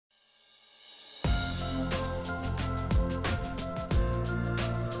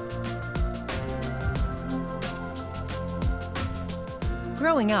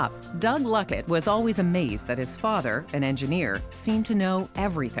Growing up, Doug Luckett was always amazed that his father, an engineer, seemed to know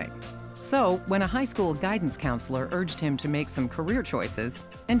everything. So, when a high school guidance counselor urged him to make some career choices,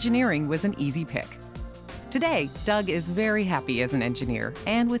 engineering was an easy pick. Today, Doug is very happy as an engineer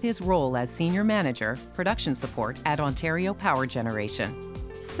and with his role as Senior Manager, Production Support at Ontario Power Generation.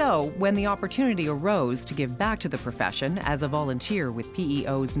 So, when the opportunity arose to give back to the profession as a volunteer with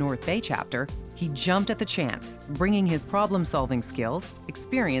PEO's North Bay chapter, he jumped at the chance, bringing his problem-solving skills,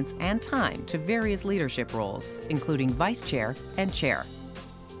 experience, and time to various leadership roles, including Vice Chair and Chair.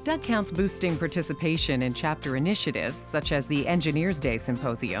 Doug counts boosting participation in chapter initiatives such as the Engineers Day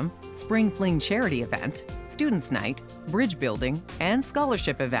Symposium, Spring Fling Charity Event, Students' Night, Bridge Building, and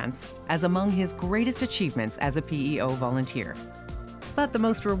scholarship events as among his greatest achievements as a PEO volunteer. But the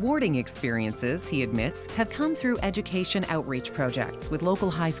most rewarding experiences, he admits, have come through education outreach projects with local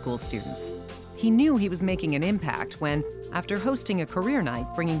high school students. He knew he was making an impact when, after hosting a career night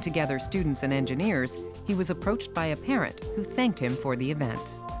bringing together students and engineers, he was approached by a parent who thanked him for the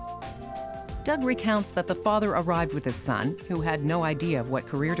event. Doug recounts that the father arrived with his son, who had no idea of what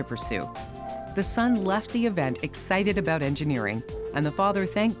career to pursue. The son left the event excited about engineering, and the father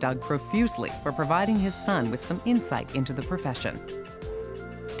thanked Doug profusely for providing his son with some insight into the profession.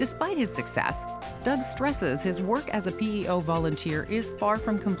 Despite his success, Doug stresses his work as a PEO volunteer is far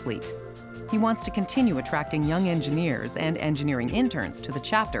from complete. He wants to continue attracting young engineers and engineering interns to the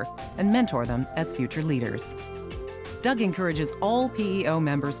chapter and mentor them as future leaders. Doug encourages all PEO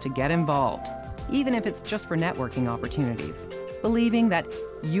members to get involved, even if it's just for networking opportunities, believing that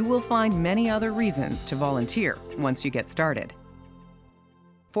you will find many other reasons to volunteer once you get started.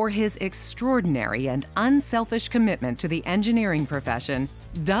 For his extraordinary and unselfish commitment to the engineering profession,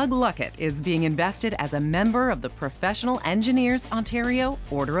 Doug Luckett is being invested as a member of the Professional Engineers Ontario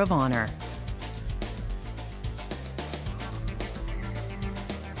Order of Honor.